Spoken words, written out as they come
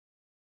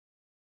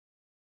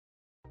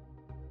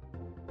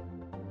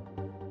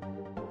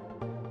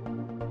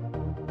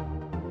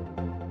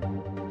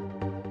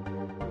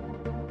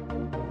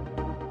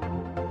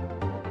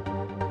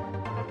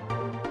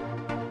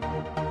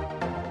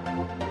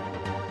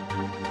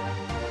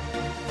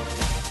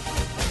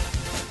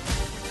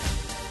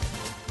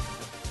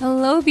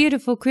Hello,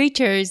 beautiful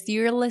creatures.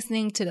 You're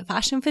listening to the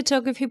Fashion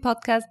Photography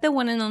Podcast, the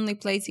one and only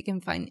place you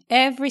can find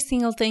every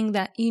single thing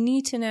that you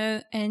need to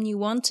know and you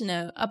want to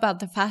know about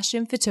the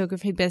fashion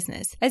photography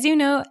business. As you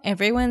know,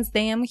 every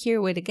Wednesday I'm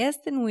here with a guest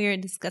and we're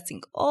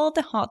discussing all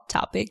the hot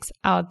topics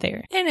out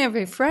there. And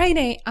every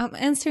Friday I'm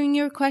answering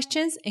your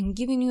questions and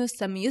giving you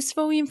some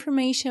useful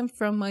information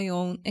from my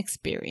own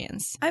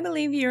experience. I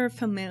believe you're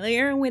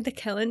familiar with the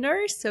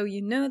calendar, so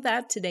you know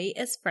that today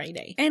is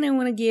Friday. And I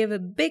want to give a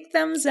big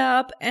thumbs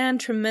up and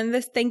tremendous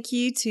thank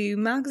you to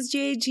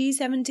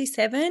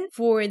MaxJG77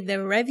 for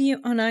the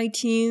review on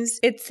iTunes.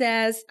 It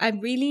says, I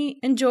really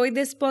enjoyed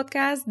this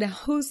podcast. The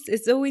host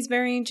is always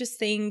very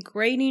interesting.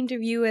 Great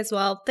interview as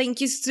well.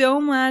 Thank you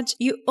so much.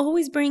 You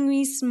always bring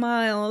me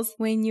smiles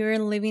when you're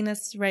leaving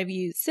us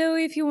reviews. So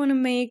if you want to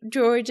make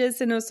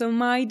George's and also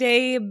my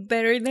day a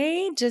better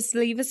day, just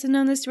leave us an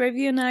honest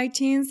review on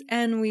iTunes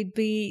and we'd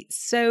be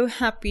so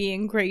happy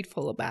and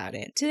grateful about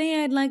it.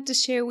 Today I'd like to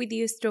share with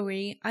you a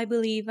story I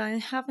believe I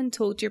haven't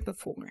told you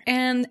before.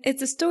 And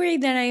it's a story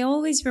that I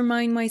always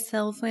remind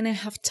myself when I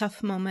have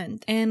tough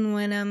moments and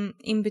when I'm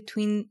in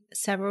between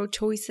several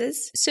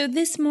choices. So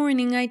this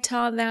morning I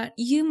thought that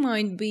you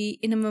might be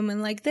in a moment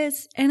like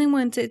this and I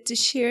wanted to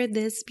share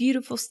this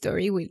beautiful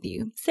story with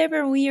you.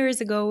 Several years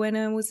ago when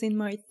I was in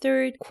my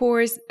third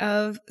course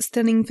of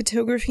studying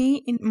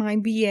photography in my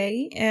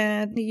BA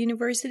at the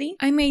university,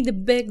 I made a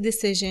big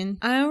decision.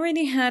 I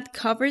already had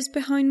covers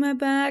behind my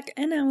back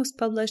and I was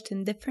published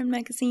in different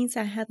magazines.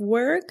 I had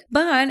work,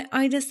 but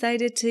I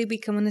decided to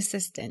become an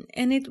assistant,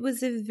 and it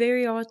was a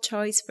very odd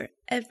choice for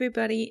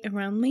everybody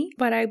around me,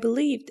 but I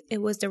believed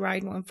it was the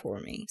right one for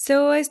me.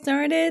 So I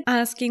started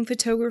asking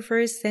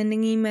photographers,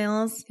 sending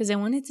emails, because I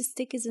wanted to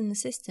stick as an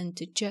assistant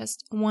to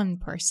just one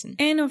person,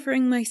 and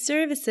offering my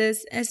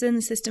services as an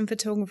assistant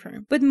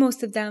photographer. But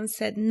most of them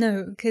said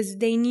no, because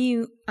they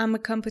knew I'm a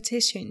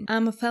competition.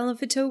 I'm a fellow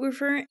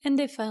photographer, and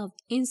they felt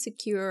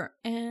insecure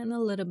and a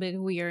little bit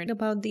weird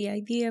about the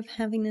idea of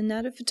having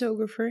another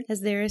photographer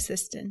as their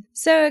assistant.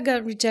 So I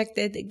got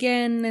rejected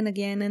again and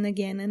again and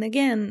again and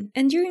again.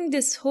 And during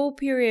this whole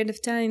period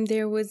of time,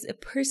 there was a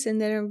person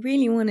that I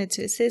really wanted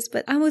to assist,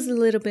 but I was a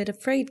little bit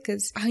afraid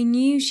because I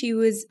knew she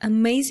was an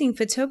amazing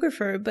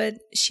photographer, but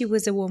she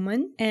was a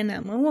woman and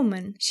I'm a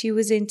woman. She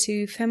was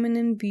into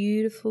feminine,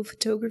 beautiful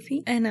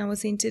photography and I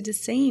was into the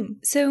same.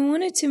 So I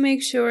wanted to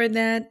make sure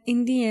that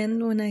in the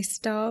end, when I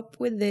stop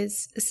with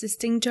this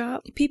assisting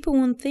job, people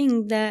won't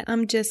think that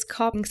I'm just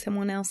copying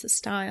someone else's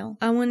style.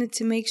 I wanted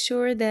to make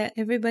sure that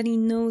everybody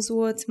knows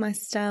what's my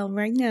style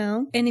right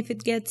now, and if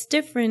it gets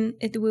different,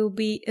 it will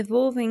be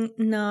evolving,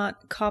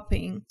 not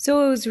copying.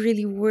 So I was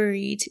really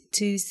worried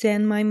to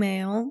send my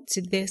mail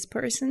to this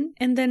person.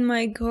 And then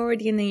my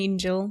guardian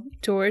angel,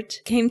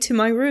 George, came to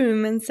my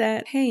room and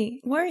said, hey,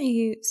 what are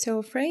you so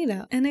afraid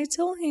of? And I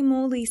told him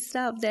all these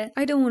stuff that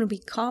I don't want to be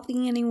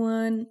copying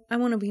anyone. I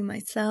want to be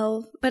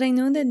myself. But I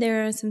know that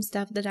there are some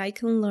stuff that I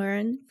can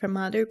learn from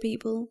other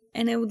people.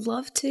 And I would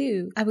love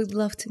to. I would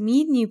love to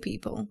meet new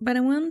people. But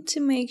I want to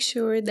make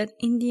sure that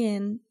in the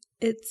end,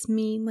 it's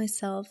me,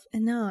 myself,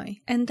 and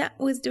I. And that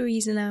was the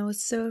reason I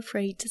was so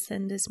afraid to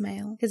send this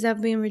mail. Because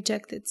I've been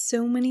rejected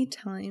so many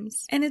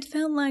times. And it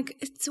felt like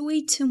it's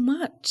way too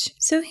much.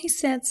 So he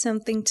said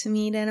something to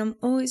me that I'm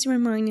always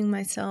reminding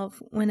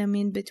myself when I'm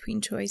in between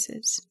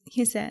choices.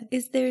 He said,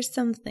 is there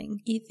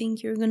something you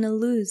think you're gonna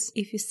lose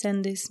if you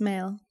send this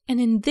mail? And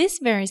in this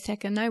very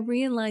second, I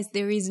realized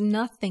there is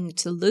nothing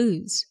to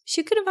lose.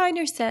 She could have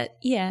either said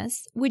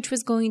yes, which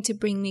was going to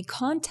bring me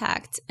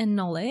contacts and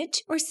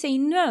knowledge, or say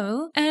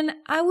no, and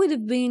I would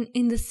have been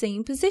in the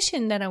same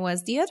position that I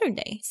was the other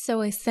day.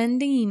 So I sent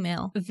the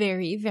email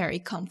very, very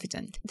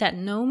confident that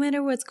no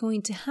matter what's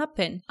going to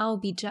happen, I'll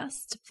be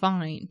just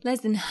fine.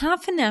 Less than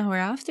half an hour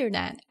after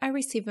that, I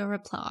received a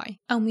reply.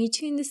 I'll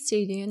meet you in the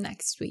studio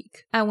next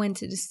week. I went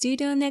to the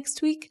studio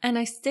next week and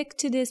I stick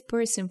to this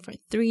person for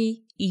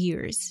 3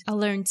 years. I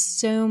learned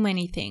so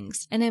many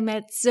things and I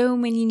met so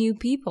many new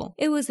people.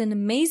 It was an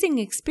amazing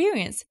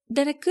experience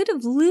that I could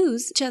have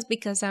lost just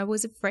because I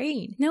was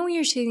afraid. Now we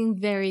are shooting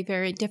very,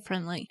 very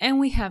differently and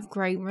we have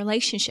great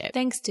relationship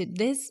thanks to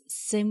this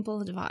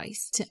simple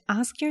advice to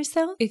ask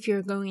yourself if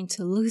you're going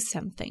to lose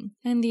something.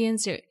 And the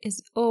answer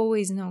is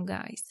always no,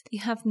 guys. You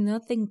have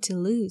nothing to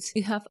lose.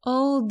 You have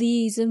all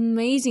these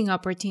amazing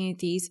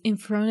opportunities in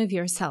front of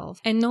yourself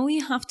and all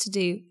you have to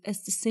do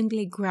is to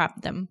simply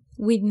grab them.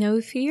 With no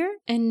fear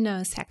and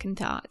no second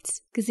thoughts.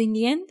 Because in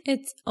the end,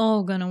 it's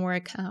all gonna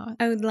work out.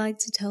 I would like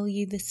to tell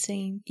you the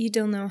same. You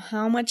don't know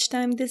how much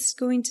time this is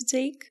going to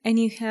take, and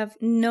you have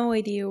no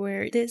idea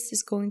where this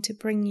is going to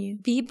bring you.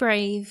 Be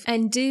brave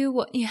and do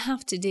what you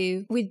have to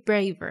do with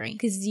bravery,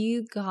 because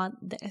you got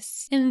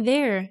this. And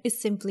there is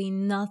simply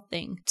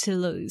nothing to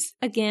lose.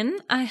 Again,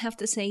 I have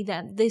to say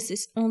that this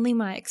is only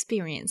my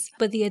experience,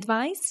 but the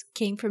advice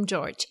came from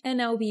George,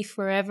 and I'll be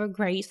forever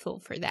grateful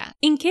for that.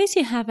 In case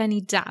you have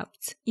any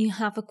doubts, you you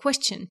have a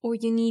question, or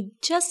you need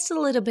just a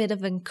little bit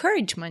of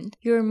encouragement,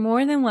 you're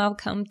more than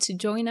welcome to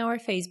join our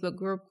Facebook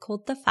group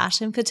called the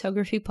Fashion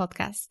Photography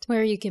Podcast,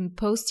 where you can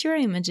post your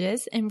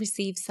images and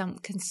receive some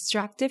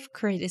constructive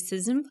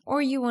criticism,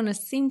 or you want to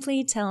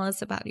simply tell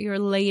us about your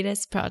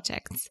latest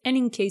projects. And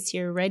in case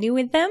you're ready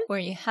with them, or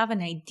you have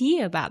an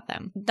idea about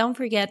them, don't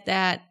forget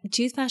that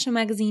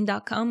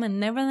JuiceFashionMagazine.com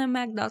and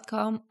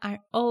NeverlandMag.com are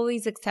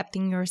always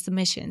accepting your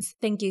submissions.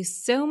 Thank you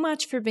so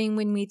much for being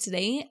with me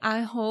today.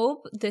 I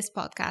hope this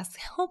podcast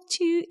helped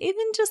you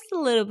even just a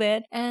little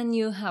bit, and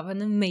you have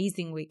an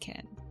amazing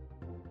weekend.